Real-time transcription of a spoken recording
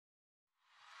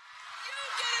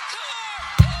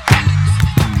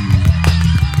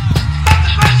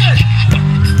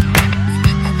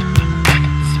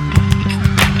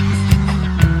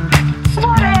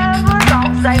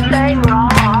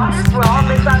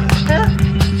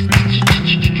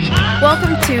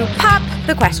Welcome to Pop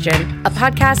the Question, a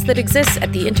podcast that exists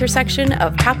at the intersection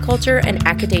of pop culture and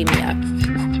academia.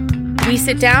 We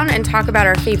sit down and talk about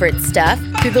our favorite stuff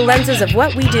through the lenses of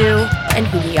what we do and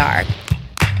who we are.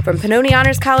 From Pennoni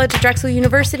Honors College at Drexel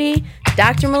University,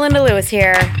 Dr. Melinda Lewis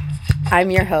here.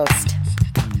 I'm your host.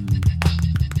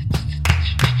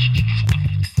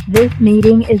 This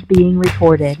meeting is being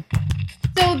recorded.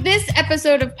 So this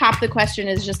episode of Pop the Question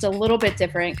is just a little bit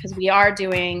different because we are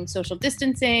doing social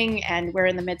distancing and we're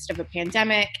in the midst of a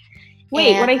pandemic.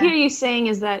 Wait, what I hear you saying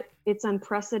is that it's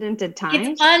unprecedented times?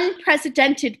 It's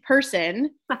unprecedented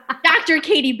person, Dr.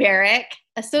 Katie Barrick,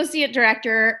 Associate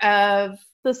Director of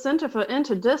the Center for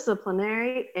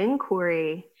Interdisciplinary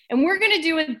Inquiry. And we're going to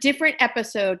do a different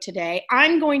episode today.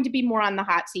 I'm going to be more on the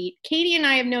hot seat. Katie and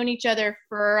I have known each other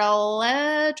for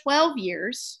 12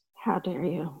 years. How dare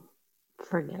you?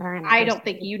 Forget our I don't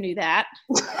think you knew that.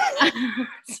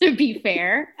 To be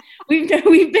fair, we've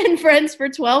been friends for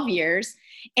 12 years,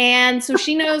 and so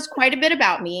she knows quite a bit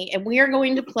about me. And we are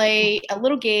going to play a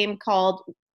little game called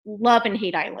Love and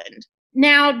Hate Island.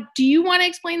 Now, do you want to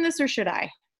explain this, or should I?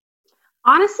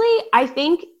 Honestly, I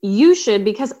think you should,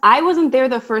 because I wasn't there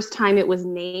the first time it was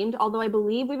named. Although I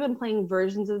believe we've been playing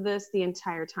versions of this the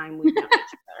entire time we've known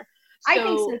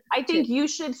each other. I think you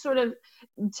should sort of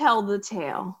tell the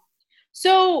tale.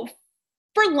 So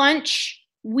for lunch,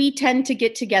 we tend to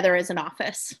get together as an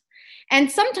office.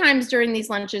 And sometimes during these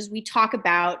lunches, we talk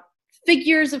about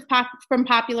figures of from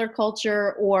popular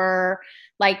culture or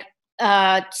like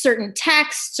certain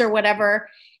texts or whatever.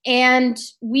 And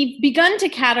we've begun to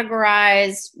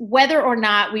categorize whether or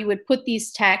not we would put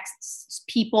these texts,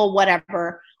 people,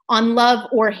 whatever, on love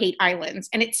or hate islands.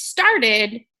 And it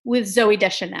started with Zooey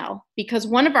Deschanel because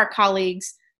one of our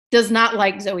colleagues does not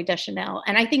like Zooey Deschanel.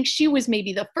 And I think she was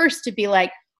maybe the first to be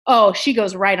like, oh, she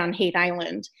goes right on Hate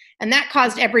Island. And that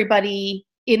caused everybody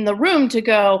in the room to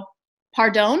go,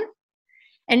 pardon?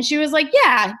 And she was like,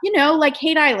 yeah, like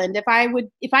Hate Island.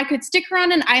 If I could stick her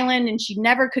on an island and she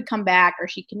never could come back or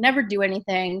she could never do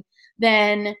anything,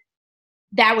 then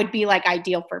that would be like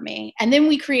ideal for me. And then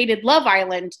we created Love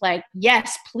Island, like,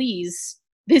 yes, please.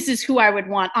 This is who I would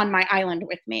want on my island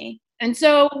with me. And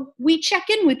so we check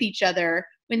in with each other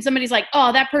when somebody's like,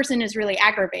 oh, that person is really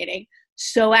aggravating.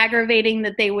 So aggravating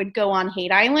that they would go on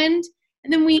Hate Island.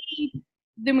 And then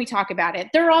we talk about it.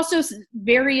 There are also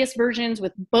various versions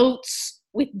with boats,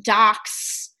 with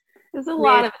docks. There's a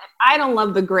lot of, I don't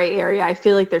love the gray area. I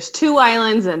feel like there's two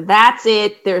islands and that's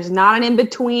it. There's not an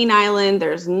in-between island.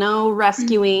 There's no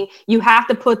rescuing. You have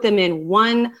to put them in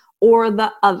one or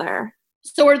the other.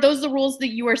 So are those the rules that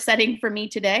you are setting for me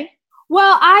today?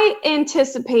 Well, I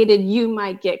anticipated you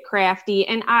might get crafty,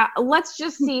 and let's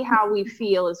just see how we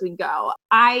feel as we go.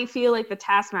 I feel like the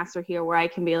taskmaster here where I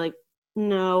can be like,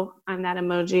 no, I'm that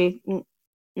emoji.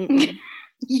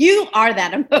 You are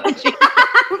that emoji.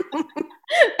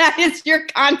 That is your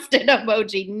constant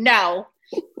emoji. No.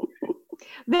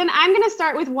 Then I'm going to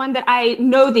start with one that I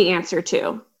know the answer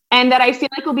to, and that I feel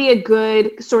like will be a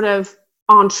good sort of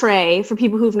entree for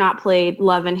people who've not played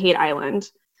Love and Hate Island.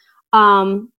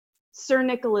 Sir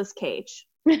Nicolas Cage.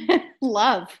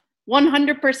 Love.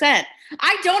 100%.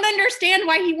 I don't understand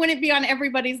why he wouldn't be on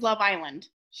everybody's Love Island.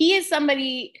 He is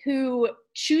somebody who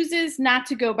chooses not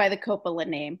to go by the Coppola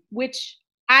name, which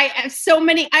I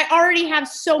already have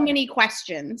so many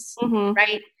questions,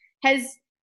 right?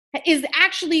 Is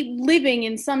actually living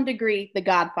in some degree The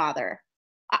Godfather.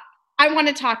 I want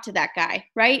to talk to that guy,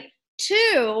 right?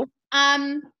 2,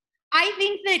 I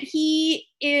think that he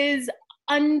is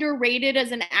underrated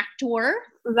as an actor.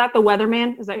 Is that The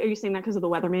Weatherman? Are you saying that because of The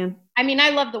Weatherman? I mean, I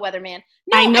love The Weatherman.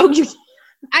 No, I know you.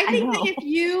 I think that if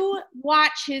you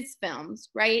watch his films,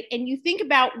 right, and you think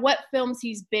about what films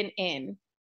he's been in,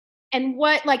 and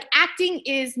what, like, acting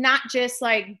is not just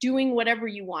like doing whatever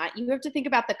you want. You have to think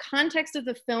about the context of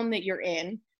the film that you're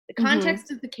in, the context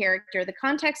of the character, the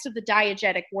context of the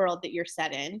diegetic world that you're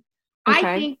set in. Okay.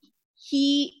 I think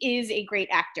he is a great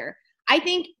actor. I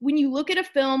think when you look at a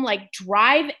film like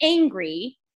Drive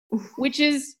Angry, which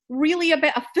is really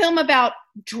a film about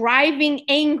driving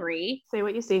angry. Say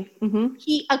what you see.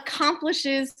 He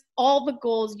accomplishes all the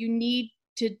goals you need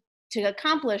to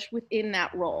accomplish within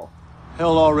that role.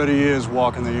 Hell already is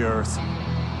walking the earth.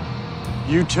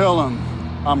 You tell him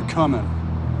I'm coming.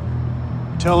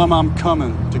 Tell him I'm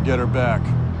coming to get her back.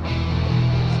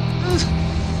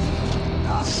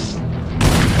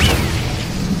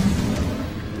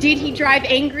 Did he drive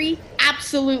angry?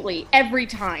 Absolutely. Every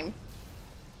time.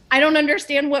 I don't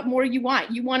understand what more you want.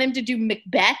 You want him to do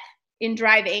Macbeth in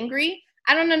Drive Angry?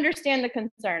 I don't understand the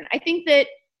concern. I think that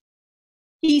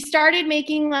he started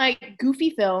making like goofy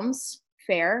films,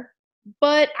 fair,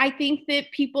 But I think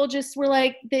that people just were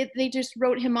like, they just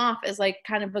wrote him off as like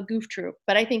kind of a goof troop.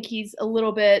 But I think he's a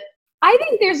little bit. I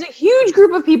think there's a huge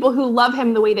group of people who love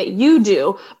him the way that you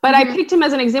do, but I picked him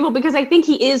as an example because I think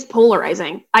he is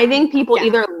polarizing. I think people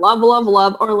either love,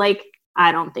 or like,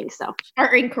 I don't think so.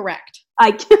 Are incorrect.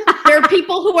 There are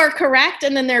people who are correct,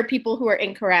 and then there are people who are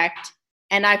incorrect,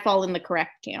 and I fall in the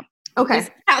correct camp. Okay. This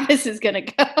is how this is going to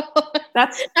go.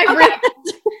 That's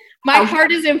my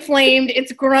heart is inflamed.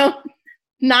 It's grown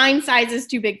 9 sizes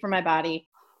too big for my body.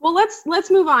 Well,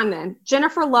 let's move on then.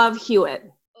 Jennifer Love Hewitt.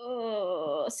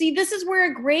 See, this is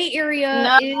where a gray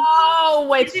area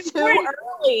it's too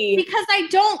early. Because I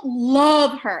don't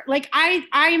love her. Like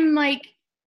I'm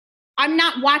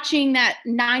not watching that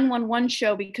 911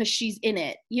 show because she's in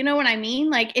it. You know what I mean?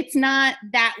 Like it's not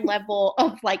that level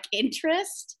of like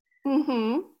interest.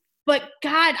 Mm-hmm. But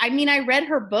God, I mean, I read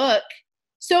her book.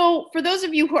 So for those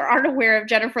of you who aren't aware of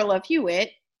Jennifer Love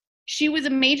Hewitt, she was a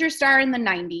major star in the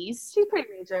 90s. She's pretty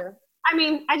major. I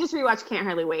mean, I just rewatched Can't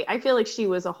Hardly Wait. I feel like she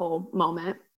was a whole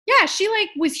moment. Yeah, she like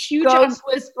was huge. Ghost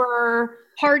Whisperer.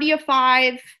 Party of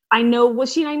Five. I know.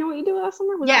 Was she in I Know What You Did Last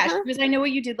Summer? She was I Know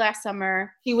What You Did Last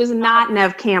Summer. She was not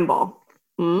Neve Campbell.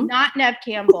 Not Neve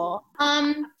Campbell.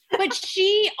 But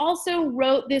she also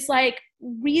wrote this like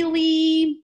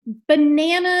really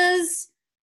bananas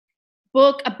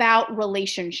book about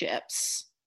relationships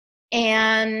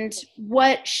and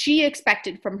what she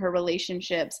expected from her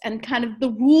relationships and kind of the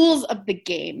rules of the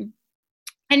game.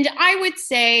 And I would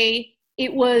say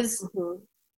it was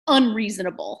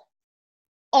unreasonable.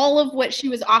 All of what she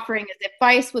was offering as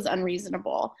advice was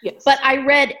unreasonable. Yes. But I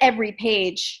read every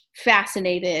page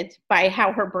fascinated by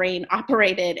how her brain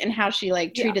operated and how she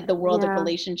like treated the world of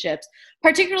relationships,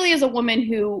 particularly as a woman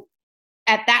who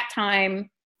at that time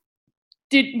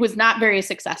was not very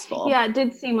successful. Yeah, it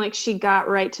did seem like she got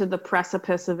right to the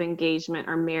precipice of engagement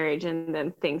or marriage and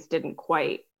then things didn't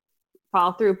quite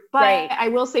fall through. But I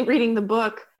will say reading the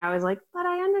book, I was like, but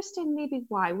I understand maybe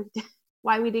why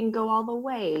we didn't go all the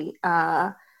way.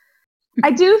 I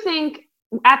do think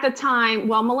at the time,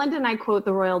 well, Melinda and I quote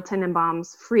the Royal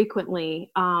Tenenbaums frequently.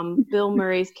 Bill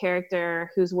Murray's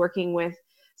character who's working with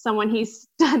someone he's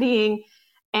studying,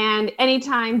 and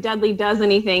anytime Dudley does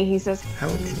anything, he says, how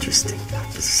interesting, how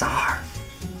bizarre.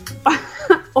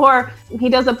 Or he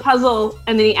does a puzzle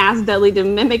and then he asks Dudley to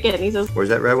mimic it and he says, where's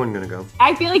that red one going to go?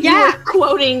 I feel like you were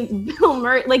quoting Bill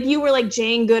Murray, like you were like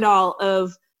Jane Goodall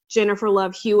of Jennifer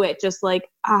Love Hewitt, just like,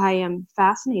 I am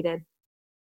fascinated.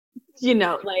 You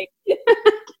know, like,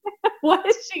 what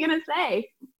is she going to say?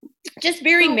 Just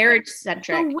very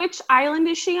marriage-centric. So which island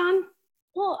is she on?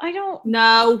 Well, I don't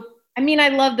know. I mean, I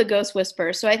love the Ghost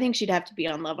Whisperer, so I think she'd have to be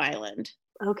on Love Island.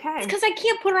 Okay. Because I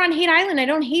can't put her on Hate Island. I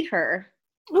don't hate her.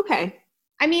 Okay.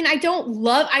 I mean,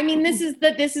 this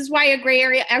is why a gray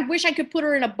area. I wish I could put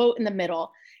her in a boat in the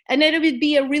middle. And it would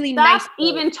be a really nice boat.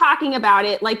 Even talking about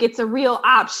it like it's a real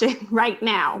option right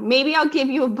now. Maybe I'll give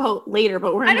you a boat later,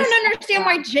 but I don't understand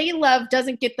why J-Love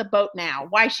doesn't get the boat now.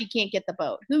 Why she can't get the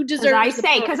boat? Who deserves the boat?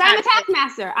 I say, because I'm a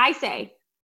taskmaster. I say.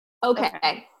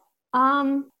 Okay.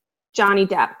 Johnny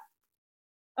Depp.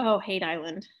 Oh, Hate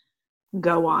Island.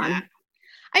 Go on. Yeah.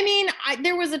 I mean,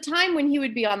 there was a time when he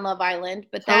would be on Love Island,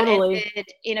 but that ended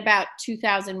in about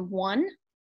 2001,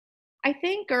 I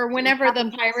think, or whenever the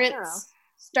Pirates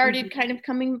started kind of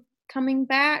coming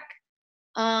back.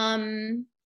 Coming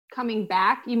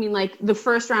back? You mean like the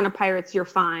first round of Pirates, you're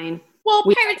fine? Well,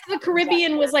 Pirates of the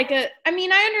Caribbean was like I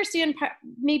understand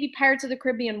maybe Pirates of the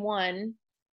Caribbean 1,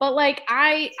 but like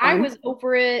I was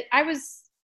over it. I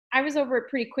was over it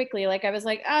pretty quickly. Like I was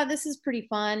like, oh, this is pretty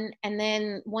fun. And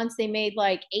then once they made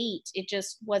like 8, it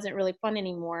just wasn't really fun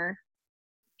anymore.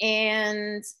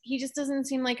 And he just doesn't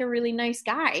seem like a really nice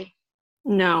guy.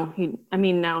 No, he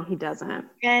doesn't.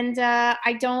 And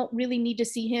I don't really need to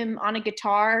see him on a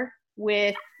guitar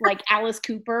with like Alice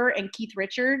Cooper and Keith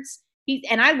Richards.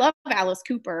 And I love Alice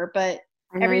Cooper, but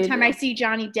every time I see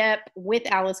Johnny Depp with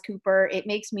Alice Cooper, it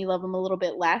makes me love him a little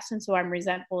bit less. And so I'm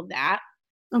resentful of that.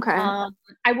 Okay.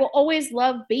 I will always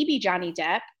love baby Johnny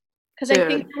Depp because I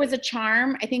think there was a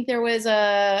charm. I think there was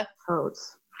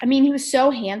he was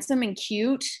so handsome and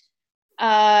cute.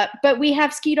 But we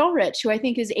have Skeet Ulrich, who I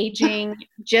think is aging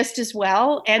just as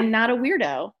well and not a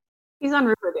weirdo. He's on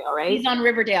Riverdale, right? He's on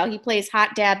Riverdale. He plays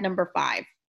hot dad number 5.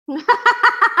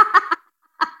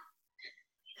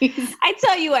 I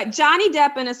tell you what, Johnny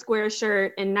Depp in a square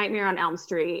shirt and Nightmare on Elm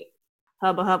Street.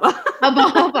 Hubba hubba. Hubba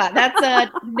hubba.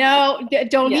 That's no,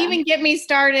 don't even get me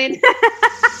started.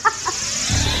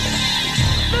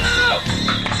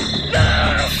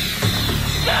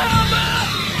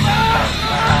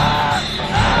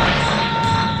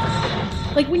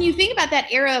 Like when you think about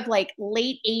that era of like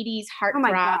late 80s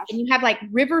heartthrob, and you have like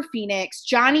River Phoenix,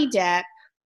 Johnny Depp,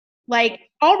 like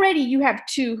already you have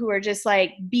two who are just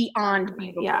like beyond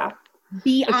beautiful. Yeah.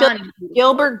 Beyond like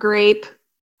Gilbert Grape,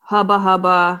 Hubba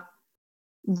Hubba.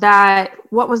 That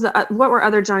what were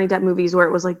other Johnny Depp movies where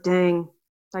it was like, dang,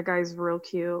 that guy's real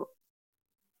cute.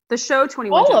 The Show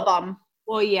 21. All of them.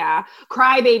 Well, yeah.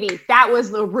 Cry Baby. That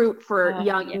was the route for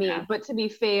young me. But to be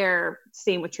fair,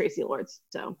 same with Tracy Lords.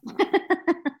 So.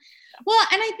 Well,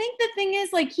 and I think the thing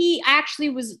is, like, he actually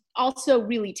was also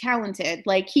really talented.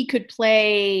 Like, he could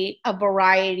play a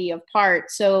variety of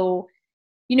parts. So,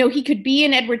 you know, he could be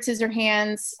in Edward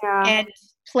Scissorhands and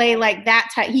play like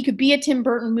that type. He could be a Tim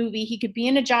Burton movie. He could be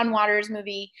in a John Waters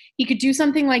movie. He could do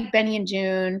something like Benny and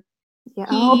June. Yeah.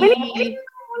 I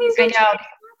know.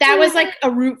 That was like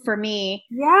a route for me.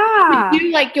 Yeah. He could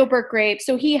do like Gilbert Grape.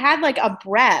 So he had like a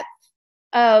breadth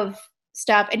of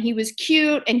stuff, and he was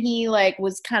cute, and he like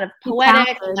was kind of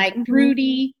poetic and like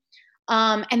broody.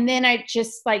 And then I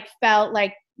just like felt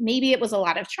like maybe it was a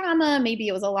lot of trauma, maybe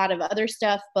it was a lot of other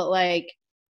stuff, but like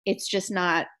it's just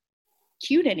not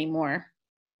cute anymore.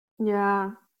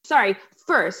 Yeah. Sorry.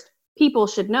 First, people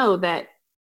should know that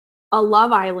a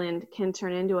love island can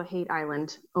turn into a hate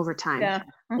island over time. Yeah.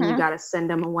 And you got to send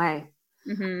them away.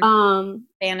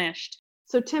 Banished.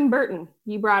 So Tim Burton,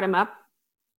 you brought him up.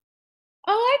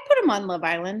 Oh, I put him on Love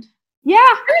Island.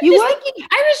 Yeah, you would?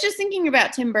 I was just thinking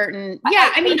about Tim Burton.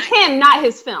 Yeah, I mean him, not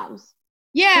his films.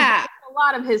 Yeah. A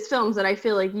lot of his films that I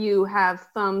feel like you have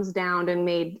thumbs down and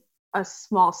made a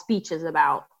small speeches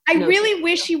about. I really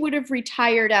wish he would have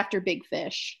retired after Big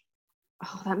Fish.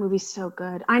 Oh, that movie's so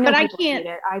good. I know, but I can't.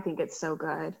 Hate it. I think it's so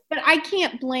good. But I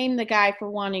can't blame the guy for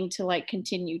wanting to like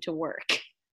continue to work.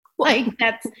 Like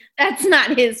that's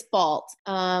not his fault.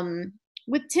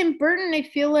 With Tim Burton, I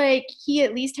feel like he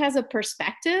at least has a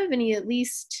perspective, and he at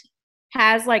least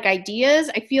has like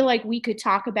ideas. I feel like we could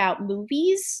talk about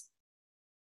movies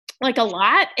like a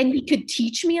lot, and he could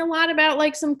teach me a lot about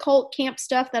like some cult camp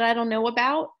stuff that I don't know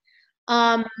about.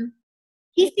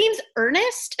 He seems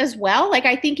earnest as well. Like,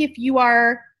 I think if you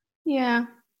are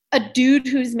a dude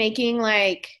who's making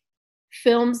like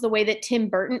films the way that Tim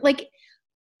Burton, like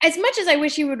as much as I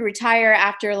wish he would retire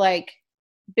after like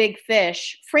Big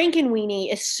Fish,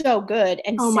 Frankenweenie is so good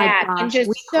and sad and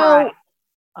just so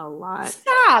a lot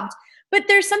sobbed. But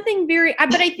there's something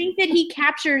but I think that he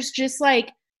captures just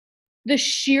like the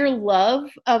sheer love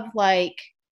of like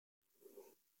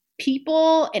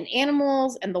people and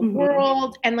animals and the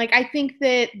world, and like I think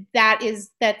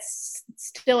that's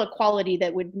still a quality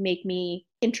that would make me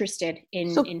interested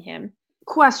in him.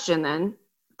 Question then,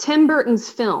 Tim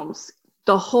Burton's films,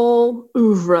 the whole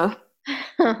oeuvre,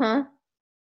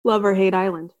 love or hate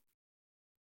Island?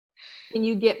 Can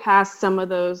you get past some of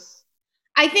those?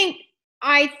 I think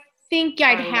I'd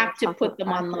have to put them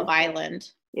on Love Island.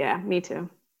 Yeah, me too.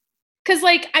 Because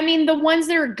like I mean the ones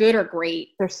that are good are great.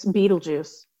 There's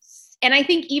Beetlejuice. And I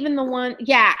think even the one,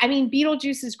 I mean,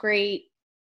 Beetlejuice is great.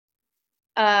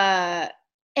 Ed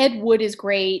Wood is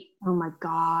great. Oh my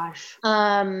gosh.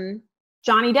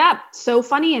 Johnny Depp, so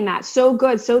funny in that, so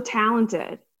good, so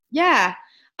talented. Yeah.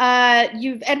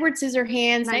 You've Edward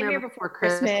Scissorhands, Nightmare Before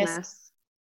Christmas.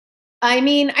 I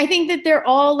mean, I think that they're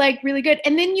all like really good.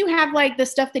 And then you have like the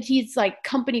stuff that he's like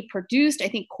company produced. I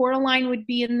think Coraline would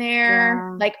be in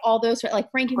there. Like all those,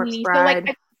 like Frankenweenie. So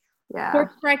like,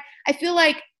 Corpse Bride. I feel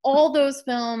like all those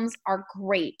films are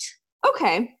great.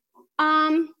 Okay.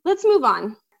 Let's move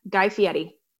on. Guy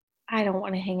Fieri. I don't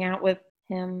want to hang out with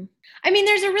him. I mean,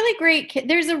 there's a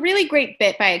really great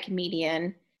bit by a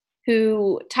comedian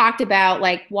who talked about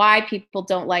like why people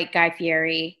don't like Guy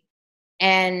Fieri.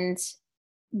 And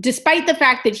despite the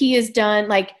fact that he has done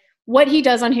like what he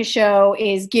does on his show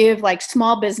is give like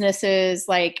small businesses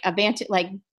like a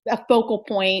focal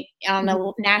point on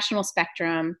a national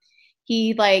spectrum.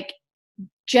 He like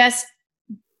just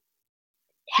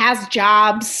has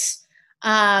jobs,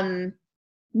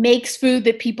 makes food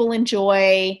that people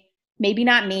enjoy, maybe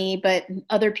not me, but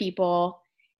other people.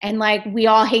 And like, we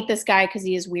all hate this guy because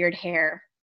he has weird hair.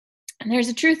 And there's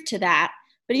a truth to that.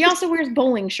 But he also wears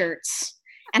bowling shirts.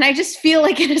 And I just feel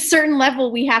like at a certain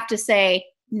level, we have to say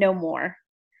no more.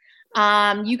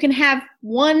 You can have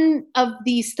one of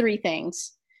these three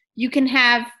things. You can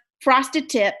have frosted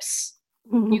tips,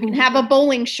 you can have a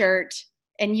bowling shirt,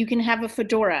 and you can have a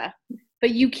fedora.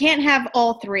 But you can't have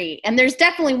all three. And there's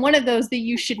definitely one of those that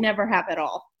you should never have at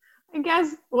all. I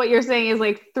guess what you're saying is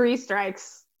like 3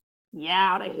 strikes.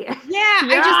 Yeah, out of here. Yeah.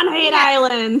 You're on Hate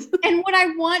Island. And would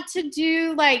I want to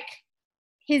do like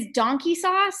his donkey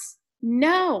sauce?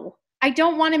 No. I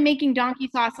don't want him making donkey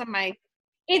sauce on my...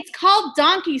 It's called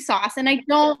donkey sauce, and I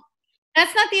don't...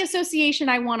 That's not the association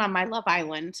I want on my Love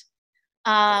Island.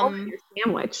 Or your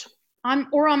sandwich.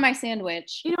 Or on my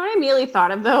sandwich. You know what I immediately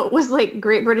thought of, though, was like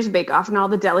Great British Bake Off and all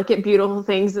the delicate, beautiful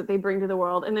things that they bring to the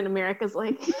world. And then America's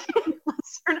like,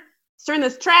 let's turn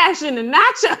this trash into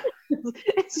nachos.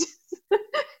 It's just...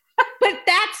 But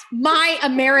that's my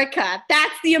America.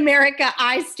 That's the America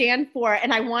I stand for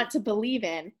and I want to believe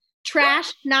in.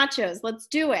 Trash nachos. Let's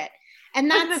do it. And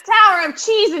that's the Tower of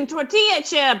Cheese and Tortilla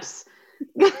Chips.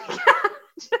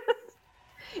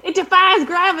 It defies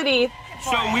gravity.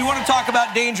 So we want to talk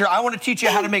about danger. I want to teach you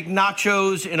how to make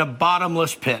nachos in a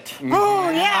bottomless pit.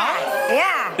 Oh,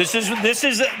 yeah. This is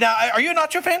now. Are you a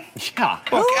nacho fan? Yeah.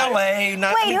 Look, LA. Wait,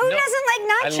 who doesn't like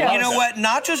nachos? You know what?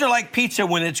 Nachos are like pizza.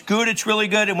 When it's good, it's really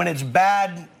good, and when it's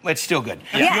bad, it's still good.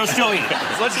 Yeah. You'll still eat it.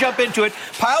 So let's jump into it.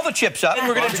 Pile the chips up.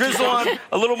 We're gonna drizzle on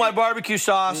a little of my barbecue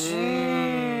sauce.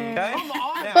 Okay.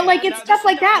 But like it's stuff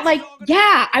like that. Like,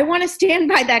 yeah, I want to stand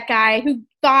by that guy who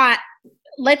thought,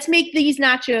 let's make these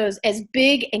nachos as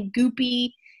big and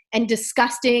goopy and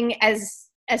disgusting as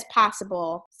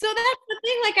possible. So that's the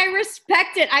thing. Like, I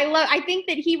respect it. I think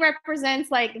that he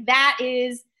represents, like, that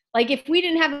is, like, if we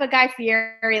didn't have a Guy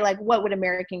Fieri, like, what would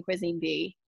American cuisine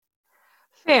be?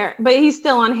 Fair, but he's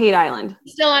still on Hate Island.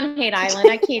 Still on Hate Island.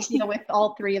 I can't deal with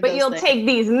all three of those. But you'll things. take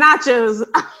these nachos.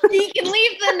 He can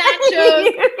leave the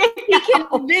nachos. He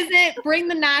can visit, bring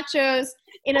the nachos.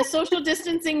 In a social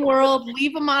distancing world,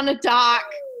 leave them on a dock,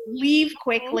 leave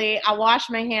quickly. I'll wash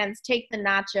my hands, take the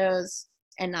nachos,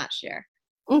 and not share.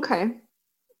 Okay,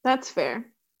 that's fair.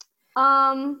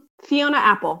 Fiona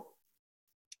Apple.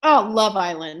 Oh, Love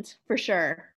Island, for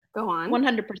sure. Go on.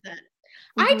 100%.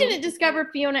 I didn't discover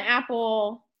Fiona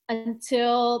Apple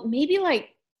until maybe I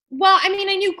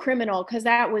knew Criminal because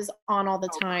that was on all the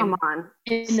time. Come on.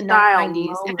 In the Style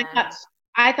 90s. And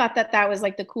I thought that was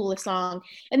like the coolest song.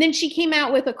 And then she came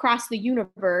out with Across the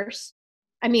Universe.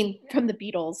 I mean, from the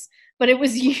Beatles, but it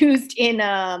was used in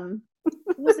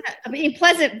what was that? I mean,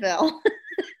 Pleasantville.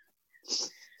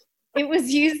 It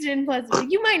was used in Pleasantville.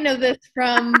 You might know this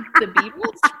from the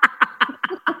Beatles.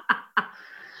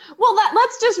 Well,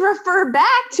 let's just refer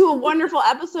back to a wonderful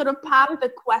episode of Pop the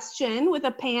Question with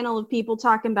a panel of people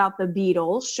talking about the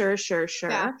Beatles. Sure.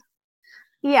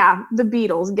 Yeah, the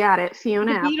Beatles. Got it.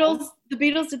 Fiona Apple. The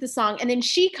Beatles did the song, and then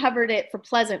she covered it for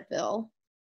Pleasantville.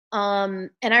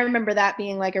 And I remember that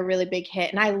being like a really big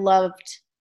hit, and I loved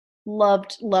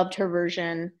her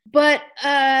version. But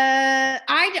I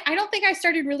don't think I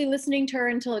started really listening to her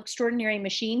until Extraordinary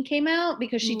Machine came out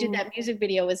because she did that music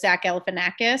video with Zach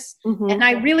Galifianakis, and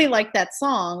I really liked that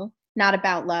song, Not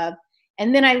About Love.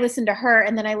 And then I listened to her,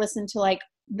 and then I listened to like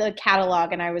the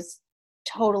catalog, and I was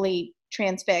totally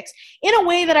transfixed in a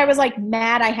way that I was like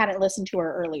mad I hadn't listened to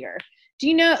her earlier. Do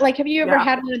you know, like, have you ever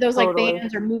had one of those like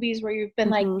bands or movies where you've been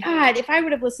like, God, if I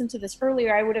would have listened to this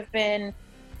earlier, I would have been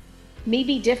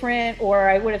maybe different, or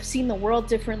I would have seen the world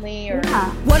differently, or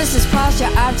What is this posture I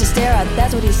have to stare at?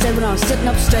 That's what he said when I was sitting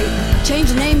up straight.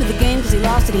 Changed the name of the game because he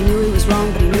lost it. He knew he was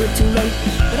wrong, but he knew it too late.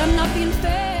 But I'm not being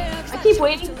fair. I keep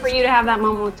waiting for you to have that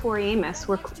moment with Tori Amos.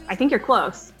 I think you're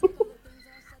close.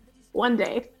 One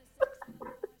day.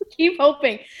 Keep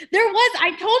hoping.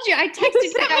 I told you, I texted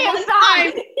you that one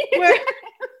time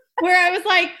where I was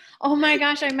like, oh my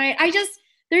gosh,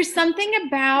 there's something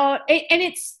about it, and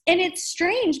it's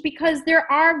strange because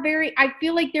I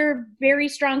feel like there are very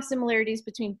strong similarities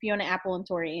between Fiona Apple and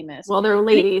Tori Amos. Well, they're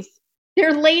ladies.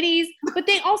 They're ladies, but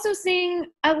they also sing.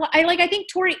 I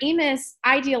think Tori Amos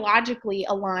ideologically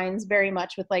aligns very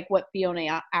much with like what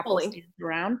Fiona Apple stands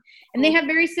around, and they have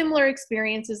very similar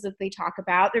experiences that they talk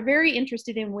about. They're very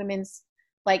interested in women's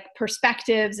like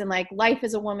perspectives and like life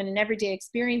as a woman and everyday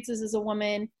experiences as a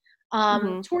woman.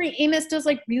 Tori Amos does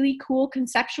like really cool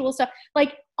conceptual stuff.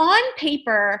 Like on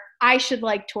paper, I should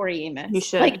like Tori Amos. You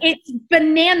should. Like it's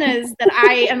bananas that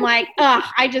I am like,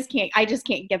 I just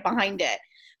can't get behind it.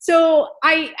 So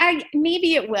I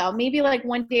maybe it will. Maybe like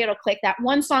one day it'll click. That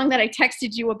one song that I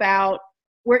texted you about,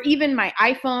 where even my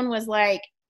iPhone was like,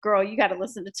 "Girl, you got to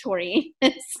listen to Tori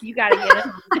Amos. You got to get it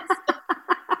on this."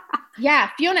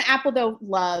 Yeah, Fiona Apple though,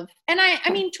 love. And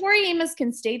I mean Tori Amos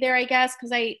can stay there, I guess,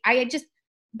 because I just.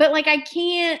 But like I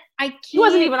can't. She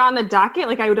wasn't even on the docket.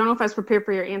 Like I don't know if I was prepared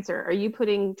for your answer. Are you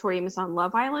putting Tori Amos on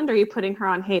Love Island, or are you putting her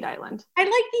on Hate Island? I like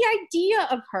the idea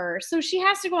of her, so she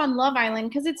has to go on Love Island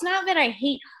because it's not that I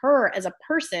hate her as a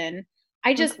person.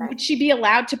 I just would she be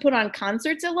allowed to put on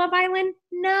concerts at Love Island?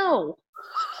 No,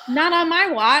 not on my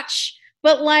watch.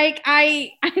 But like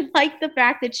I like the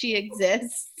fact that she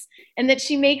exists and that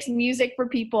she makes music for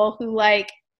people who like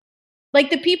Like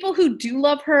the people who do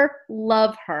love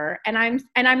her, and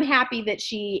I'm happy that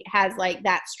she has like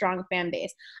that strong fan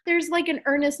base. There's like an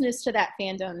earnestness to that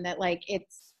fandom that like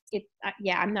it's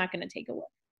I'm not going to take a look.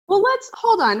 Well,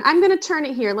 hold on. I'm going to turn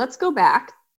it here. Let's go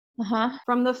back.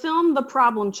 From the film The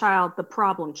Problem Child,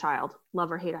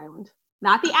 Love or Hate Island.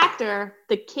 Not the actor,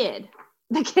 the kid,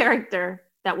 the character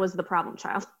that was the problem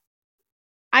child.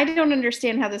 I don't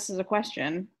understand how this is a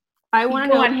question. I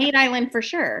want to go on Hate Island for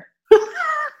sure.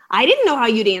 I didn't know how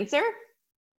you'd answer.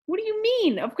 What do you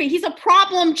mean? Okay, he's a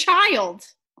problem child.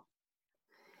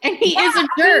 And he is a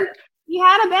jerk. He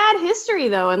had a bad history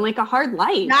though, and like a hard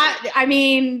life.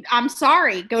 I'm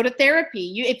sorry. Go to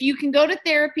therapy. If you can go to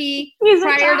therapy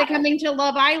prior to coming to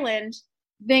Love Island,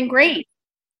 then great.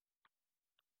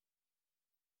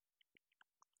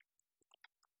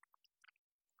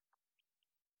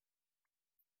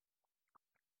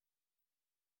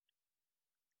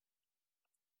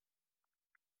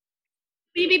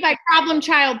 Maybe by Problem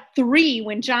Child 3,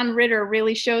 when John Ritter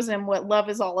really shows him what love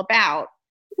is all about,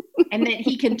 and that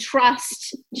he can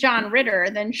trust John Ritter,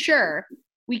 then sure,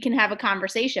 we can have a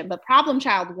conversation. But Problem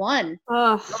Child 1,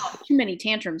 too many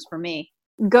tantrums for me.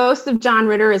 Ghost of John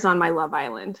Ritter is on my Love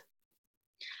Island.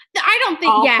 I don't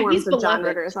think, he's beloved. John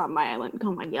Ritter is on my island.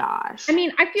 Oh my gosh. I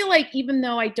mean, I feel like even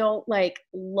though I don't like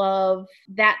love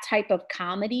that type of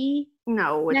comedy,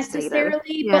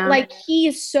 necessarily, but like he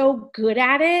is so good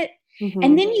at it. Mm-hmm.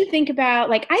 And then you think about,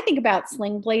 like, I think about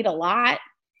Sling Blade a lot,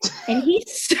 and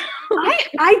he's so...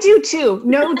 I do too.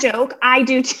 No joke. I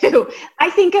do too.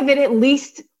 I think of it at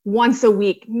least once a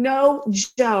week. No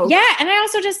joke. Yeah, and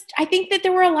I think that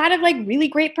there were a lot of, like, really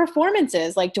great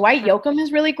performances. Like, Dwight Yoakam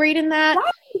is really great in that. Why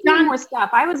isn't he in more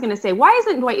stuff? I was going to say, why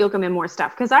isn't Dwight Yoakam in more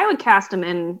stuff? Because I would cast him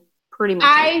in pretty much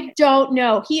I don't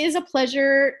know. He is a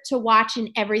pleasure to watch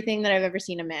in everything that I've ever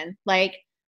seen him in. Like,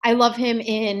 I love him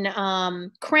in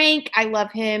Crank. I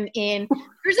love him in,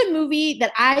 there's a movie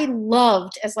that I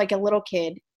loved as like a little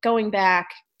kid going back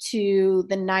to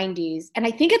the 90s. And I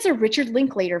think it's a Richard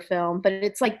Linklater film, but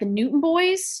it's like the Newton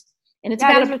Boys. And it's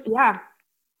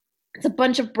it's a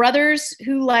bunch of brothers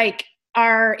who like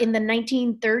are in the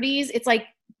 1930s. It's like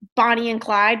Bonnie and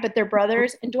Clyde, but they're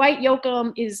brothers. And Dwight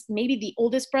Yoakam is maybe the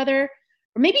oldest brother,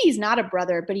 or maybe he's not a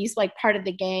brother, but he's like part of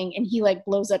the gang, and he like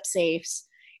blows up safes.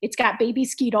 It's got Baby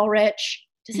Skeet Ulrich.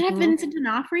 Does it have Vincent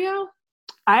D'Onofrio?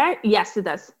 Yes, it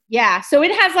does. Yeah, so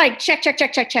it has like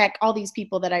check all these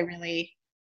people that I really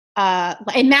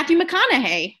and Matthew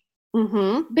McConaughey.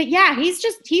 Mm-hmm. But yeah,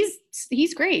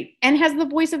 he's great and has the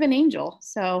voice of an angel.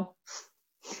 So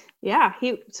yeah,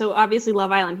 so obviously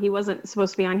Love Island. He wasn't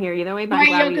supposed to be on here either way, but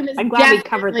I'm glad we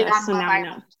covered this. So now I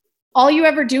know. All You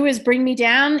Ever Do Is Bring Me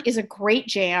Down is a great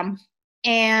jam.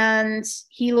 And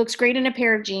he looks great in a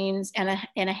pair of jeans and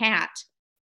a hat.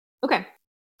 Okay.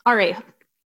 All right.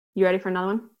 You ready for another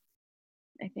one?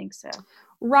 I think so.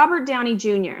 Robert Downey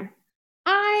Jr.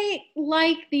 I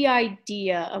like the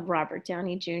idea of Robert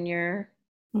Downey Jr.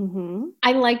 Mm-hmm.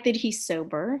 I like that he's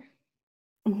sober.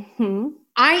 Mm-hmm.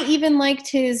 I even liked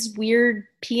his weird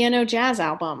piano jazz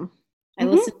album. I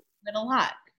listened to it a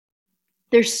lot.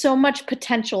 There's so much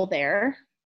potential there.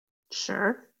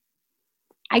 Sure.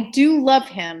 I do love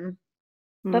him,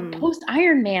 but post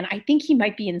Iron Man, I think he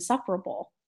might be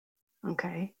insufferable.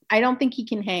 Okay. I don't think he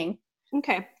can hang.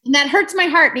 Okay. And that hurts my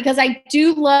heart because I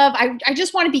do love, I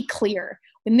just want to be clear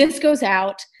when this goes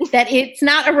out that it's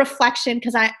not a reflection,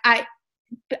 because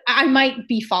I might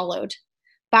be followed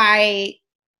by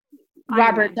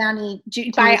Robert Downey Jr.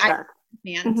 by Iron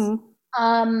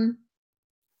Man,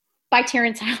 by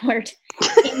Terrence Howard.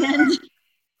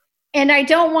 And I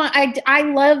don't want,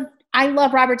 I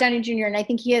love Robert Downey Jr. and I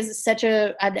think he has such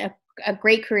a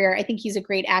great career. I think he's a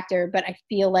great actor, but I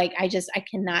feel like I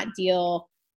cannot deal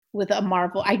with a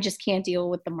Marvel. I just can't deal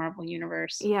with the Marvel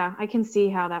universe. Yeah, I can see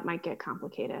how that might get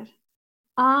complicated.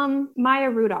 Maya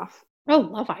Rudolph. Oh,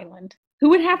 Love Island. Who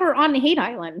would have her on Hate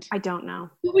Island? I don't know.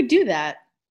 Who would do that?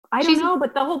 I don't know,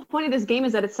 but the whole point of this game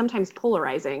is that it's sometimes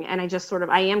polarizing, and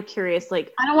I am curious,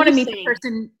 like... I don't want to meet the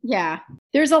person, yeah.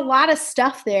 There's a lot of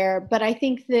stuff there, but I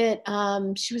think that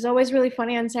she was always really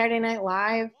funny on Saturday Night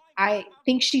Live. I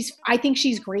think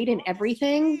she's great in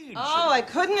everything. Oh, I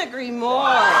couldn't agree more.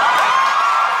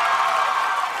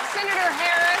 Senator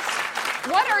Harris,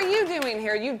 what are you doing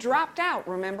here? You dropped out,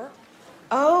 remember?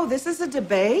 Oh, this is a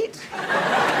debate?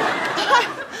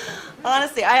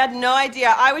 Honestly, I had no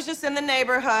idea. I was just in the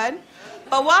neighborhood.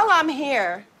 But while I'm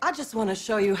here, I just want to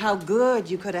show you how good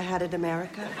you could have had it,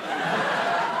 America.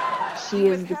 She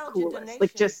is the coolest.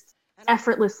 Like, just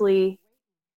effortlessly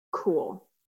cool.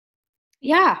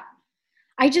 Yeah.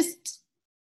 I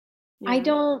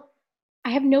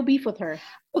have no beef with her.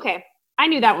 Okay. I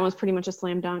knew that one was pretty much a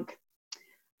slam dunk.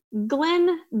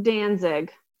 Glenn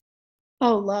Danzig.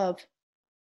 Oh, Love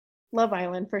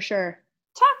Island for sure.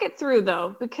 Talk it through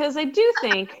though, because I do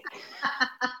think.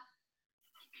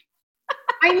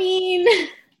 I mean,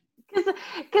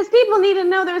 because people need to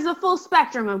know there's a full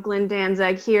spectrum of Glenn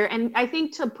Danzig here, and I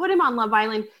think to put him on Love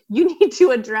Island, you need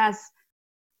to address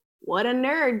what a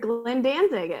nerd Glenn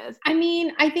Danzig is. I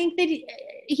mean, I think that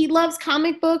he loves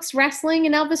comic books, wrestling,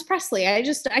 and Elvis Presley. I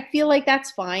feel like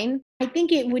that's fine. I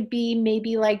think it would be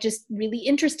maybe like just really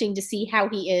interesting to see how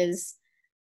he is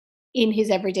in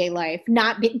his everyday life,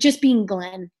 just being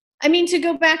Glenn. I mean, to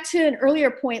go back to an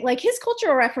earlier point, like his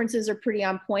cultural references are pretty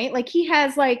on point. Like he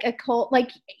has like a cult,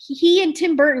 like he and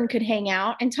Tim Burton could hang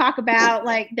out and talk about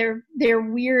like their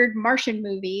weird Martian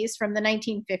movies from the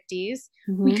 1950s.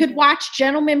 Mm-hmm. We could watch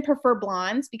Gentlemen Prefer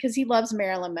Blondes because he loves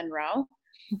Marilyn Monroe.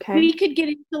 Okay. We could get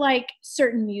into like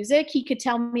certain music. He could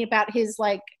tell me about his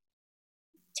like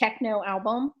techno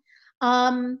album.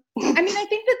 I mean, I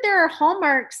think that there are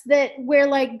hallmarks where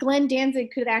like Glenn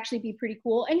Danzig could actually be pretty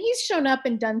cool. And he's shown up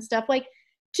and done stuff. Like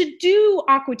to do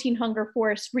Aqua Teen Hunger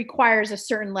Force requires a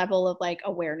certain level of like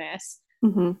awareness.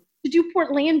 Mm-hmm. To do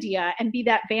Portlandia and be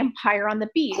that vampire on the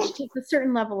beach takes a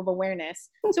certain level of awareness.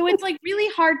 So it's like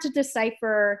really hard to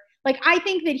decipher. Like I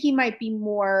think that he might be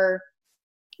more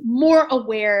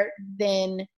aware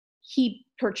than he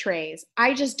portrays.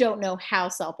 I just don't know how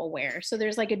self-aware. So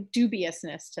there's like a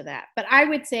dubiousness to that. But I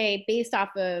would say based off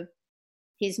of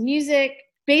his music,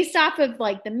 based off of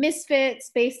like the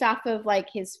Misfits, based off of like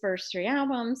his first 3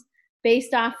 albums,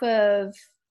 based off of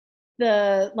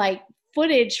the like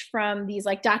footage from these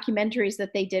like documentaries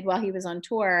that they did while he was on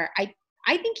tour, I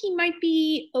think he might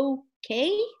be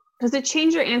okay. Does it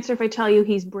change your answer if I tell you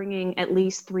he's bringing at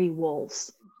least 3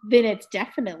 wolves? Then it's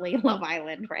definitely Love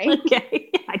Island, right?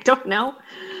 Okay. I don't know.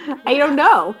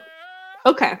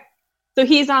 Okay. So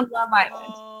he's on Love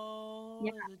Island.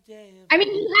 Yeah. I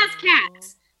mean, he has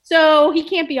cats, so he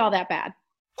can't be all that bad.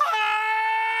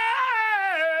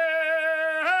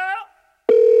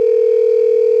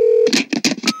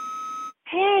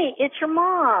 Hey, it's your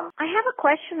mom. I have a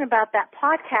question about that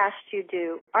podcast you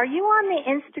do. Are you on the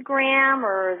Instagram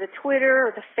or the Twitter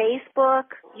or the Facebook?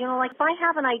 You know, like if I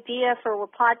have an idea for a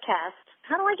podcast,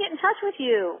 how do I get in touch with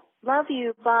you? Love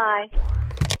you. Bye.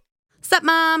 Sup,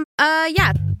 Mom?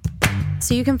 Yeah.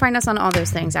 So you can find us on all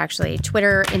those things, actually.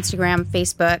 Twitter, Instagram,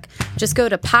 Facebook. Just go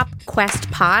to Pop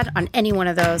Quest Pod on any one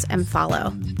of those and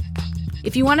follow.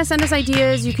 If you want to send us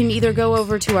ideas, you can either go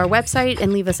over to our website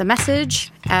and leave us a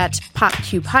message at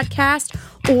PopQ Podcast,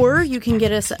 or you can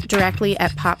get us directly at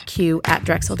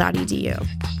popq@drexel.edu.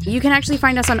 You can actually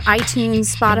find us on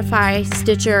iTunes, Spotify,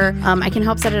 Stitcher. I can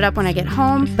help set it up when I get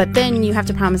home, but then you have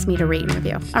to promise me to rate and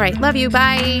review. All right, love you.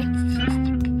 Bye.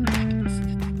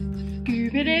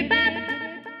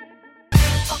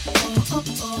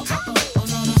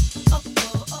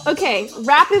 Okay,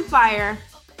 rapid fire.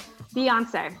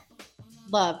 Beyonce.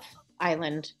 Love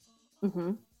Island.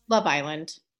 Mm-hmm. Love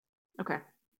Island. Okay.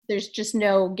 There's just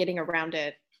no getting around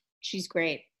it. She's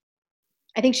great.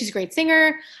 I think she's a great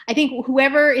singer. I think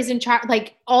whoever is in charge,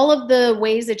 like all of the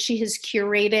ways that she has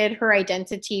curated her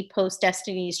identity post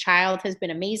Destiny's Child has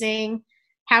been amazing.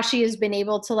 How she has been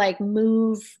able to like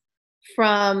move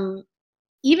from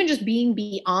even just being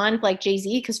beyond like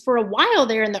Jay-Z, because for a while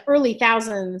there in the early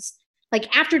thousands,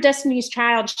 like after Destiny's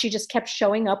Child, she just kept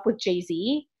showing up with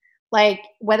Jay-Z. Like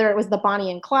whether it was the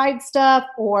Bonnie and Clyde stuff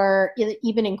or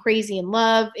even in Crazy in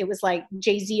Love, it was like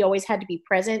Jay-Z always had to be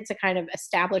present to kind of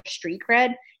establish street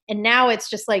cred. And now it's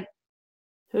just like,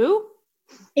 who?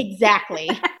 Exactly.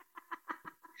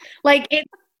 Like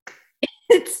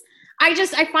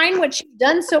I find what she's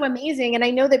done so amazing. And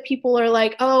I know that people are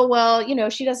like, oh, well, you know,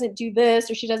 she doesn't do this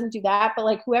or she doesn't do that. But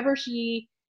like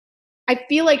I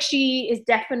feel like she is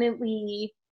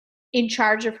definitely in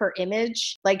charge of her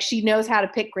image. Like she knows how to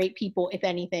pick great people, if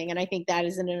anything. And I think that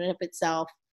is in and of itself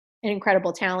an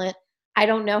incredible talent. I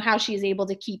don't know how she's able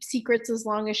to keep secrets as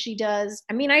long as she does.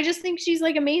 I mean, I just think she's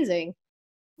like amazing.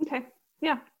 Okay.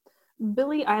 Yeah.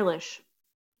 Billie Eilish.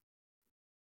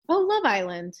 Oh, Love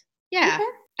Island. Yeah. Okay.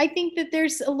 I think that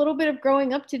there's a little bit of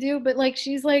growing up to do, but like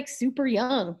she's like super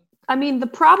young. I mean, the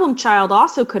Problem Child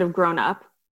also could have grown up.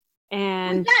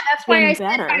 And yeah, that's why I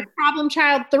said by Problem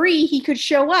Child 3 he could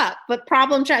show up, but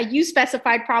Problem Child, you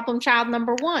specified Problem Child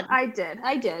number 1. I did.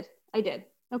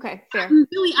 Okay, fair.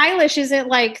 Billie Eilish isn't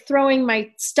like throwing my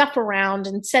stuff around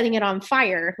and setting it on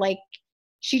fire. Like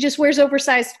she just wears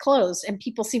oversized clothes, and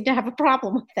people seem to have a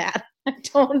problem with that. I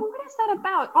don't. What is that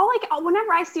about?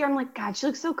 Whenever I see her, I'm like, God, she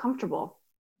looks so comfortable.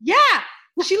 Yeah,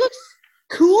 she looks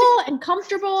cool and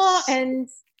comfortable, and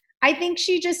I think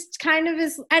she just kind of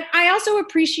is. And I also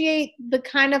appreciate the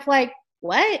kind of like,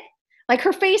 what? Like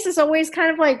her face is always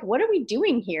kind of like, what are we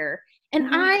doing here? And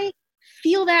I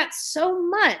feel that so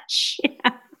much.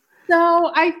 Yeah.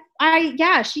 So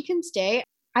yeah, she can stay.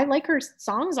 I like her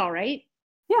songs all right.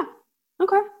 Yeah.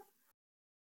 Okay.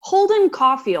 Holden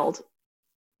Caulfield.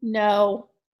 No.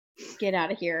 Get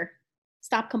out of here.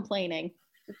 Stop complaining.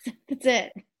 That's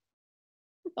it.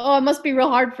 Oh, it must be real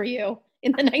hard for you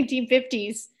in the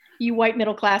 1950s, you white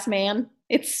middle class man.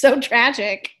 It's so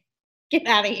tragic. Get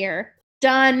out of here.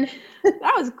 Done.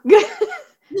 That was good.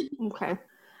 Okay.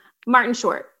 Martin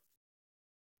Short.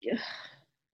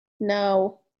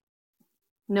 No.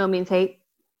 No means hate.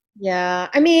 Yeah.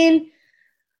 I mean,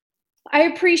 I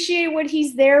appreciate what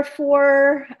he's there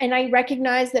for, and I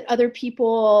recognize that other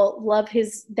people love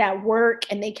that work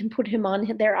and they can put him on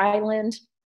their island.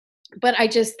 But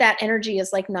that energy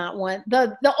is like not one.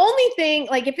 The only thing,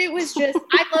 like if it was just,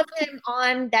 I love him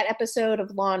on that episode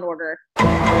of Law and Order.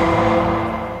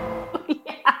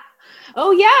 Yeah.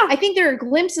 Oh yeah. I think there are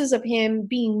glimpses of him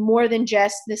being more than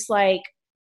just this like,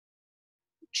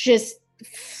 just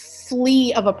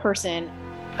flea of a person.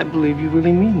 I believe you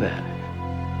really mean that.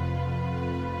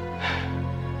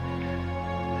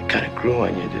 I kind of grew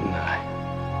on you, didn't I?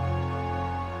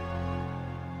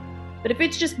 But if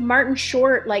it's just Martin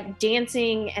Short, like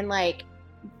dancing and like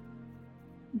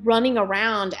running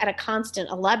around at a constant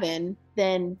 11,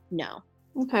 then no.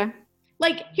 Okay.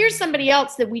 Like, here's somebody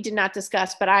else that we did not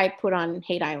discuss, but I put on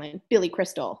Hate Island, Billy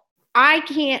Crystal. I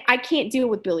can't deal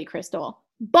with Billy Crystal,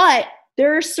 but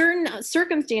there are certain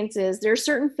circumstances, there are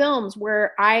certain films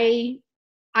where I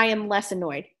am less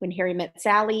annoyed. When Harry Met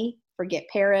Sally, Forget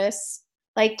Paris.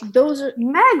 Like those are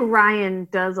Meg Ryan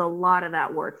does a lot of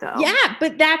that work though. Yeah,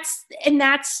 but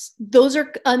those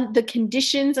are the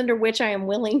conditions under which I am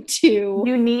willing to.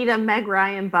 You need a Meg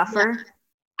Ryan buffer. Yeah.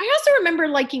 I also remember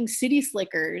liking City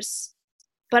Slickers,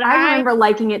 but I remember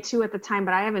liking it too at the time,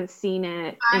 but I haven't seen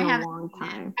it in a long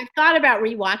time. I've thought about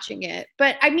rewatching it,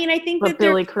 but I mean, I think that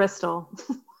Billy Crystal.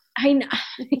 I know.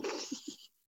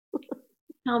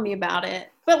 Tell me about it.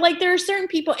 But like there are certain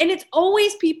people, and it's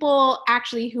always people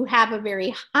actually who have a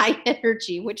very high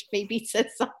energy, which maybe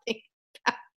says something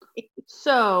about me.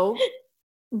 So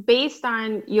based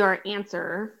on your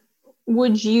answer,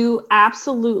 would you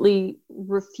absolutely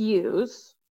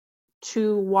refuse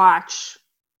to watch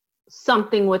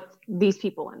something with these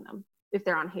people in them if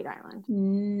they're on Hate Island?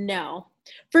 No.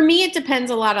 For me, it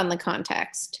depends a lot on the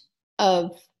context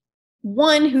of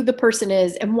one, who the person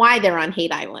is and why they're on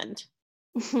Hate Island.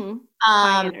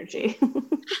 High energy.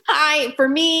 For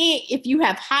me, if you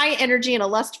have high energy and a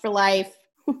lust for life,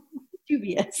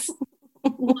 dubious.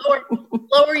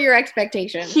 Lower your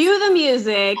expectations. Cue the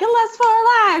music. A lust for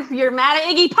life. You're mad at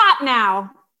Iggy Pop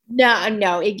now. No,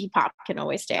 Iggy Pop can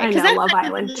always stay. I know, Love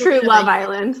Island. True Love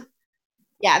Island.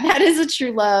 Yeah, that is a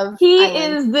true love. He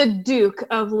is the Duke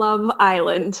of Love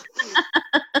Island.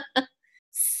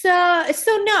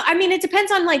 So no, I mean, it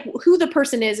depends on like who the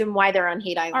person is and why they're on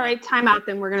Hate Island. All right, time out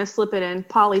then. We're going to slip it in.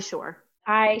 Pauly Shore.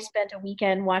 I spent a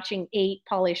weekend watching 8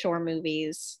 Pauly Shore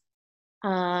movies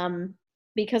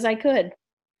because I could.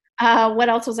 What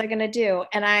else was I going to do?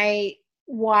 And I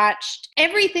watched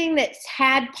everything that's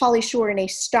had Pauly Shore in a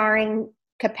starring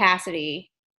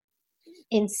capacity.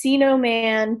 Encino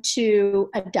Man to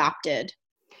Adopted.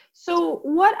 So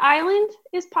what island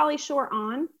is Pauly Shore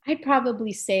on? I'd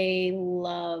probably say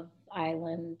Love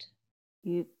Island.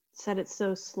 You said it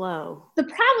so slow. The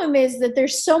problem is that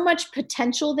there's so much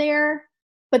potential there,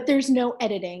 but there's no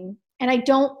editing. And I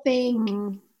don't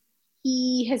think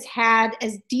he has had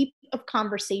as deep of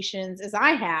conversations as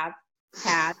I have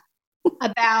had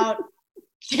about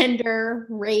gender,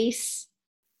 race,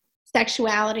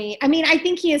 sexuality. I mean, I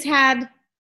think he has had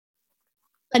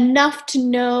enough to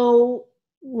know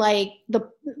like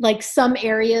some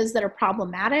areas that are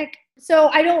problematic.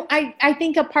 So I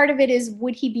think a part of it is,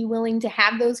 would he be willing to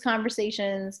have those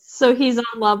conversations? So he's on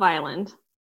Love Island.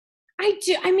 I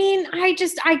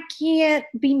can't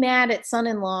be mad at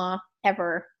son-in-law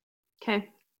ever. Okay.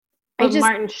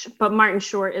 But Martin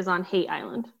Short is on Hate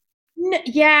Island. No,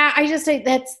 yeah, I just say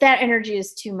that energy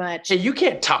is too much. Hey, you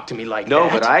can't talk to me like that. No,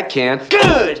 but I can.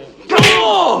 Good!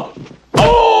 Oh!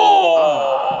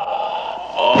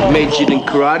 Majored in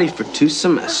karate for 2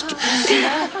 semesters.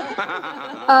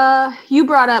 You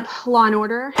brought up Law and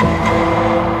Order.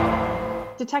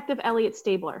 Detective Elliot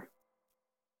Stabler.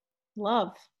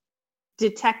 Love.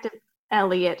 Detective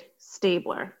Elliot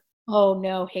Stabler. Oh,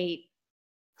 no, hate.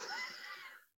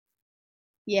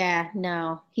 Yeah,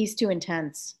 no, he's too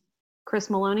intense. Chris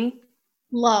Maloney.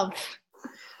 Love.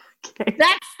 Okay.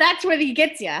 That's where he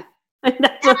gets you.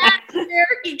 That's where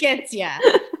he gets you.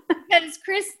 Because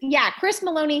Chris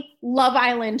Maloney, Love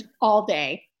Island all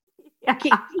day. Yeah. He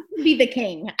can be the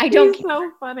king. He's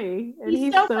so funny. And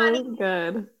he's so funny.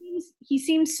 Good. He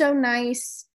seems so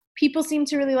nice. People seem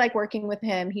to really like working with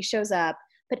him. He shows up.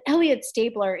 But Elliot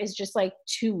Stabler is just like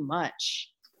too much.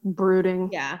 Brooding.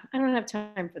 Yeah. I don't have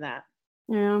time for that.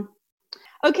 Yeah.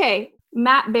 Okay.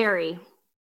 Matt Berry.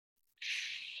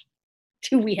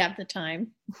 Do we have the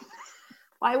time?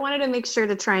 Well, I wanted to make sure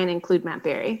to try and include Matt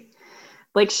Berry.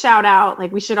 Like, shout out,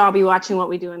 like, we should all be watching What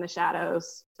We Do in the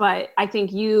Shadows. But I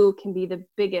think you can be the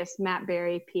biggest Matt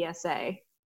Berry PSA.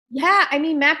 Yeah, I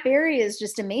mean, Matt Berry is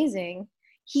just amazing.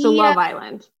 So Love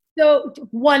Island. So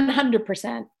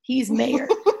 100%. He's mayor.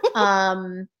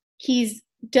 He's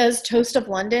does Toast of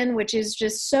London, which is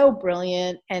just so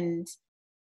brilliant and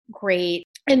great.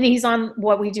 And he's on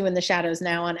What We Do in the Shadows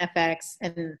now on FX.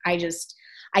 And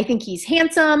I think he's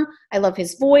handsome. I love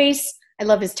his voice. I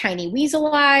love his tiny weasel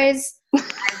eyes.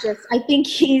 I think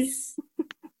he's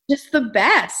just the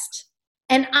best.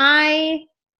 And I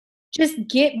just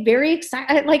get very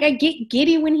excited. Like, I get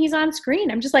giddy when he's on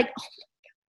screen. I'm just like, oh my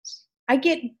gosh. I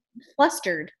get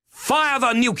flustered. Fire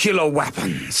the nuclear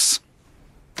weapons.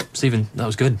 Stephen, that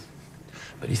was good.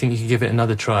 But do you think you could give it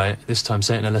another try, this time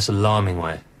say it in a less alarming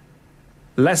way?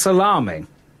 Less alarming?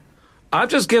 I've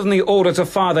just given the order to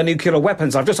fire the nuclear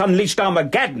weapons. I've just unleashed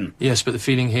Armageddon. Yes, but the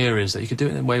feeling here is that you could do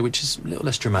it in a way which is a little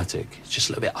less dramatic. It's just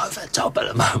a little bit over the top at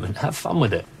the moment. Have fun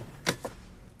with it.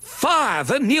 Fire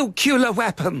the nuclear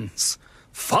weapons.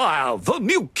 Fire the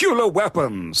nuclear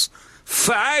weapons.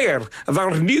 Fire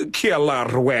the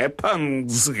nuclear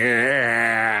weapons.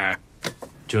 Yeah.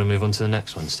 Do you want to move on to the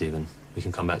next one, Stephen? We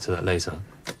can come back to that later.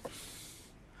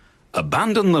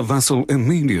 Abandon the vessel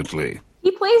immediately.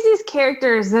 He plays these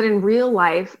characters that in real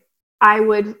life I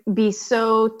would be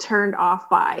so turned off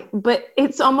by. But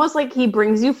it's almost like he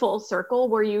brings you full circle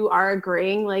where you are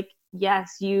agreeing, like,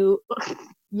 yes,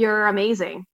 you're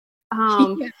amazing.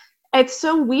 Yeah. It's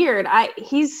so weird.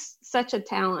 He's such a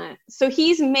talent. So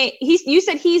you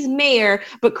said he's mayor,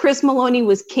 but Chris Maloney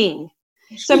was king.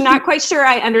 So I'm not quite sure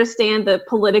I understand the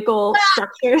political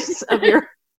structures of your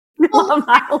Love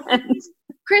Island.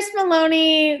 Chris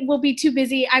Maloney will be too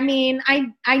busy. I mean,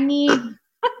 I need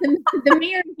the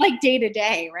mayor like day to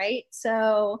day, right?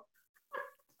 So,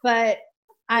 but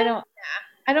I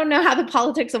don't know how the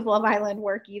politics of Love Island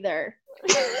work either.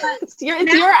 It's your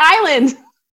island.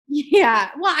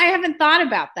 Yeah. Well, I haven't thought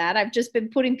about that. I've just been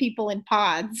putting people in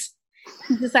pods,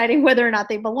 deciding whether or not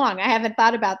they belong. I haven't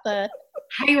thought about the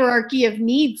hierarchy of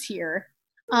needs here.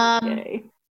 Okay.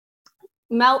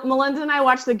 Melinda and I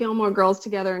watched the Gilmore Girls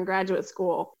together in graduate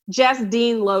school. Jess,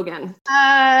 Dean, Logan.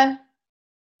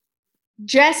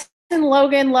 Jess and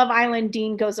Logan, Love Island,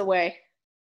 Dean goes away.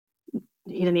 You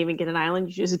didn't even get an island?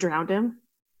 You just drowned him?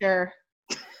 Sure.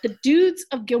 The dudes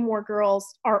of Gilmore Girls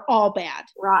are all bad.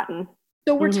 Rotten.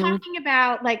 So we're talking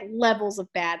about like levels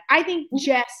of bad. I think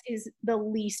Jess is the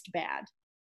least bad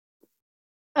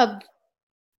of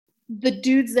the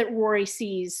dudes that Rory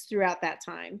sees throughout that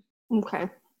time. Okay.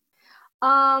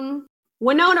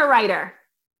 Winona Ryder.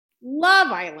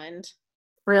 Love Island.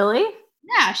 Really?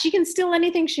 Yeah, she can steal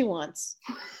anything she wants.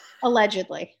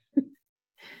 Allegedly.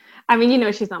 I mean, you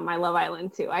know she's on my Love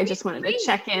Island too. I just wanted to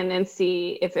check in and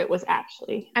see if it was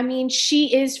actually. I mean,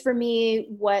 she is for me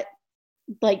what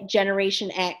like Generation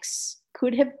X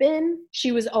could have been.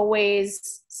 She was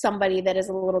always somebody that as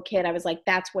a little kid, I was like,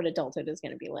 that's what adulthood is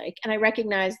going to be like. And I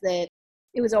recognize that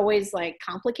it was always like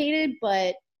complicated,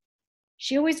 but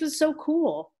she always was so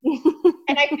cool.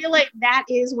 And I feel like that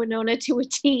is Winona to a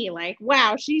T. Like,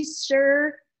 wow, she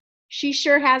sure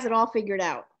has it all figured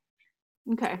out.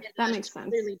 Okay, that makes sense.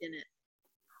 Clearly didn't.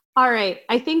 All right,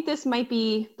 I think this might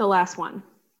be the last one.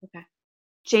 Okay.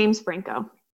 James Franco.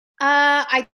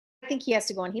 I think he has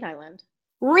to go on Heat Island.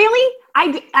 Really?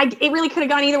 It really could have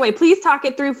gone either way. Please talk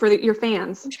it through for your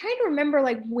fans. I'm trying to remember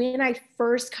like when I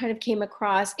first kind of came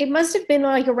across, it must have been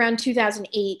like around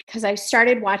 2008 because I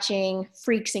started watching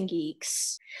Freaks and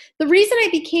Geeks. The reason I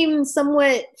became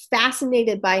somewhat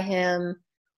fascinated by him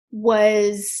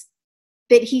was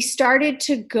that he started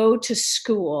to go to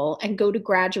school and go to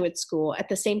graduate school at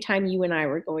the same time you and I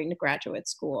were going to graduate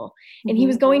school. And he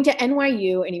was going to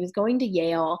NYU and he was going to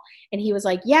Yale. And he was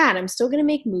like, yeah, and I'm still going to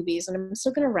make movies and I'm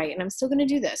still going to write and I'm still going to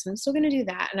do this and I'm still going to do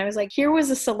that. And I was like, here was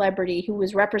a celebrity who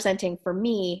was representing for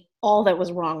me all that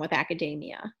was wrong with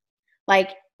academia. Like,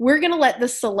 we're going to let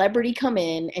this celebrity come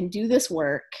in and do this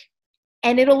work.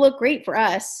 And it'll look great for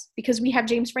us because we have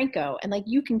James Franco and like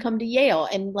you can come to Yale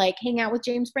and like hang out with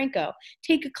James Franco,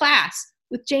 take a class,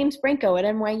 with James Franco at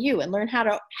NYU and learn how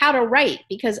to write,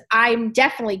 because I'm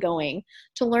definitely going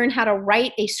to learn how to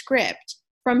write a script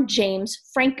from James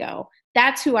Franco.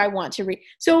 That's who I want to read.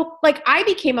 So like I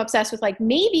became obsessed with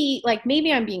maybe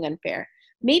I'm being unfair.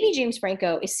 Maybe James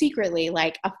Franco is secretly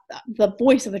like the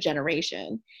voice of a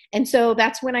generation. And so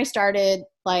that's when I started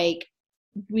like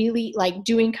really like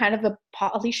doing kind of a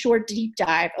Pauly Shore deep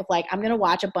dive of like, I'm going to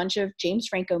watch a bunch of James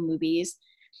Franco movies.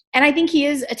 And I think he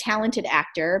is a talented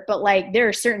actor, but like there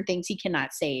are certain things he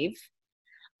cannot save.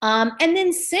 And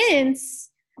then since,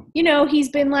 you know, he's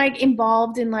been like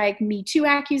involved in like Me Too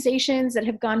accusations that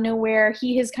have gone nowhere,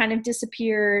 he has kind of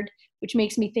disappeared, which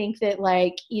makes me think that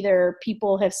like either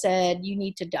people have said you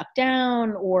need to duck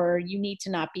down or you need to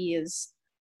not be as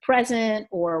present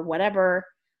or whatever.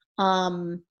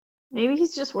 Maybe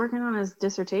he's just working on his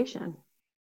dissertation.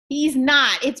 He's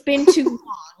not. It's been too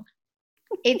long.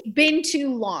 It's been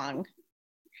too long.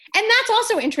 And that's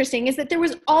also interesting, is that there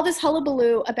was all this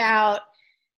hullabaloo about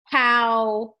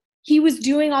how he was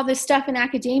doing all this stuff in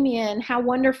academia and how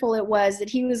wonderful it was that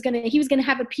he was gonna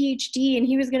have a PhD and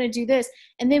he was gonna do this.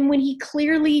 And then when he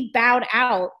clearly bowed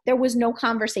out, there was no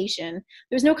conversation.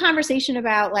 There was no conversation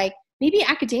about like, maybe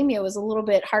academia was a little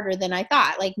bit harder than I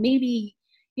thought. Like maybe,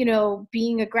 you know,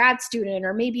 being a grad student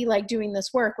or maybe like doing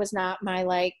this work was not my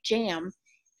like jam.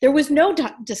 There was no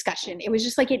discussion. It was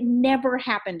just like, it never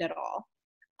happened at all.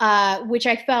 Which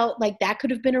I felt like that could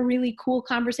have been a really cool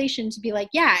conversation to be like,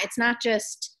 yeah, it's not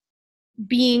just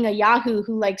being a Yahoo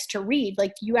who likes to read.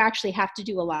 Like you actually have to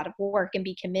do a lot of work and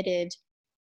be committed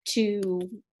to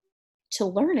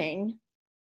learning.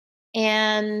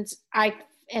 And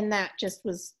that just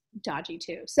was dodgy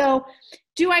too. So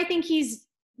do I think he's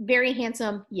very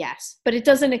handsome? Yes, but it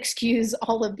doesn't excuse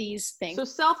all of these things. So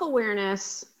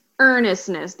self-awareness,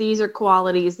 earnestness, these are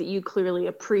qualities that you clearly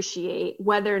appreciate.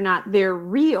 Whether or not they're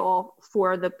real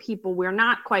for the people, we're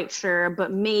not quite sure,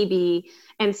 but maybe,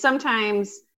 and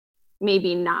sometimes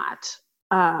maybe not.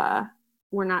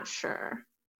 We're not sure.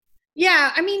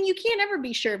 Yeah, I mean, you can't ever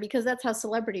be sure because that's how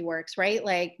celebrity works, right?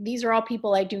 Like these are all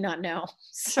people I do not know.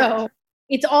 So Sure.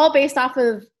 It's all based off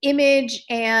of image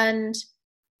and,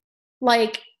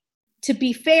 like, to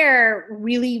be fair,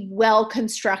 really well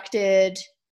constructed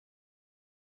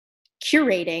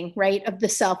curating, right, of the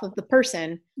self of the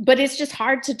person. But it's just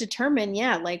hard to determine,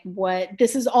 like what,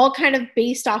 this is all kind of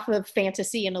based off of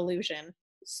fantasy and illusion.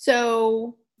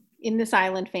 So in this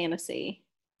island fantasy,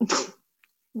 it's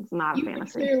not a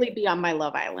fantasy. Would clearly be on my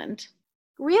Love Island.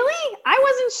 Really?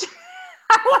 I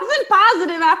wasn't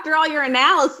positive after all your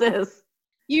analysis.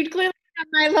 You'd clearly be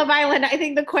on my Love Island. I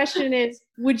think the question is,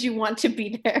 would you want to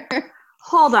be there?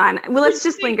 Hold on. Well, let's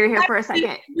just linger here for a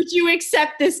second. Would you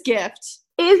accept this gift?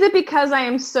 Is it because I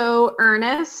am so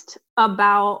earnest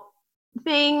about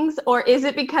things, or is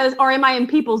it because, or am I in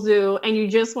People Zoo and you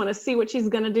just want to see what she's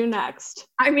going to do next?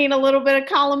 I mean, a little bit of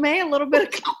column A, a little bit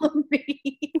of column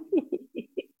B.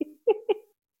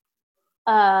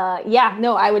 Yeah,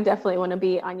 no, I would definitely want to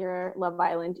be on your Love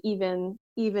Island, even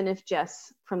if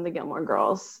Jess from the Gilmore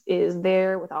Girls is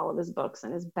there with all of his books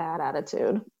and his bad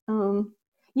attitude.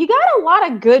 You got a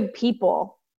lot of good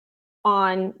people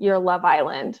on your Love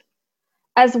Island,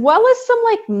 as well as some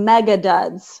like mega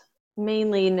duds,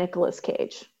 mainly Nicolas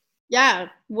Cage. Yeah,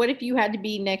 what if you had to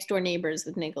be next door neighbors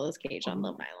with Nicolas Cage on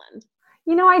Love Island?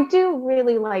 You know, I do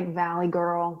really like Valley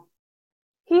Girl.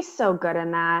 He's so good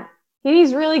in that.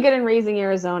 He's really good in Raising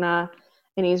Arizona,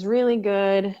 and he's really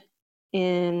good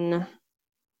in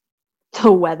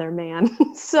The Weatherman.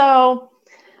 So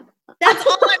that's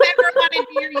all I've ever wanted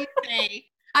to hear you say.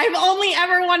 I've only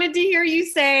ever wanted to hear you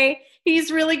say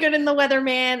he's really good in The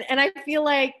Weatherman, and I feel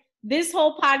like this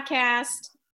whole podcast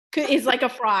is like a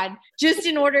fraud, just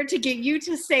in order to get you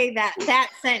to say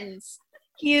that sentence.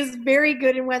 He is very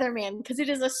good in Weatherman, because it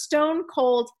is a stone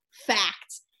cold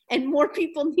fact. And more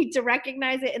people need to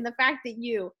recognize it. And the fact that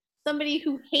you, somebody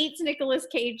who hates Nicolas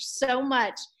Cage so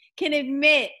much, can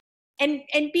admit and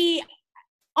be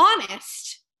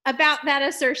honest about that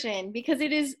assertion, because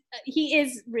he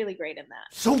is really great in that.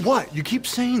 So what? You keep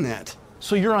saying that.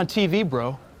 So you're on TV,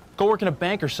 bro. Go work in a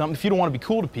bank or something if you don't want to be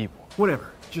cool to people.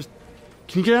 Whatever. Just,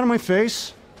 can you get out of my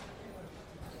face?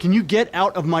 Can you get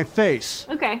out of my face?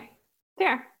 Okay,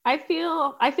 fair. I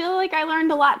feel like I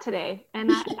learned a lot today,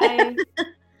 and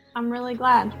I'm really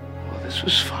glad. Well, this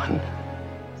was fun.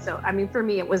 So, I mean, for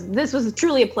me, this was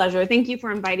truly a pleasure. Thank you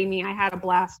for inviting me. I had a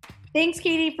blast. Thanks,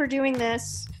 Katie, for doing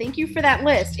this. Thank you for that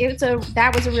list.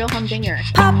 That was a real humdinger.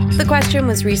 Pop the Question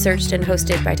was researched and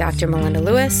hosted by Dr. Melinda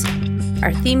Lewis.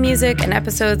 Our theme music and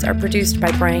episodes are produced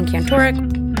by Brian Kantorek,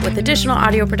 with additional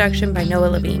audio production by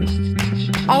Noah Levine.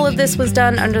 All of this was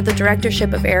done under the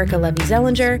directorship of Erica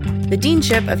Levy-Zellinger, the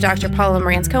deanship of Dr. Paula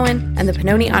Marantz-Cohen, and the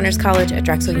Pennoni Honors College at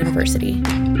Drexel University.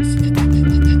 I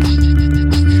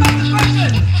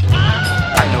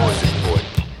know it's important.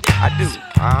 I do.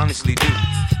 I honestly do.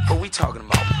 But we talking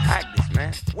about practice,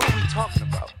 man. What are we talking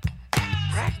about?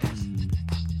 Practice.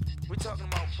 We're talking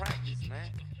about practice, man.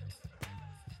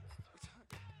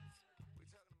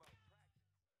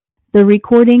 The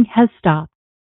recording has stopped.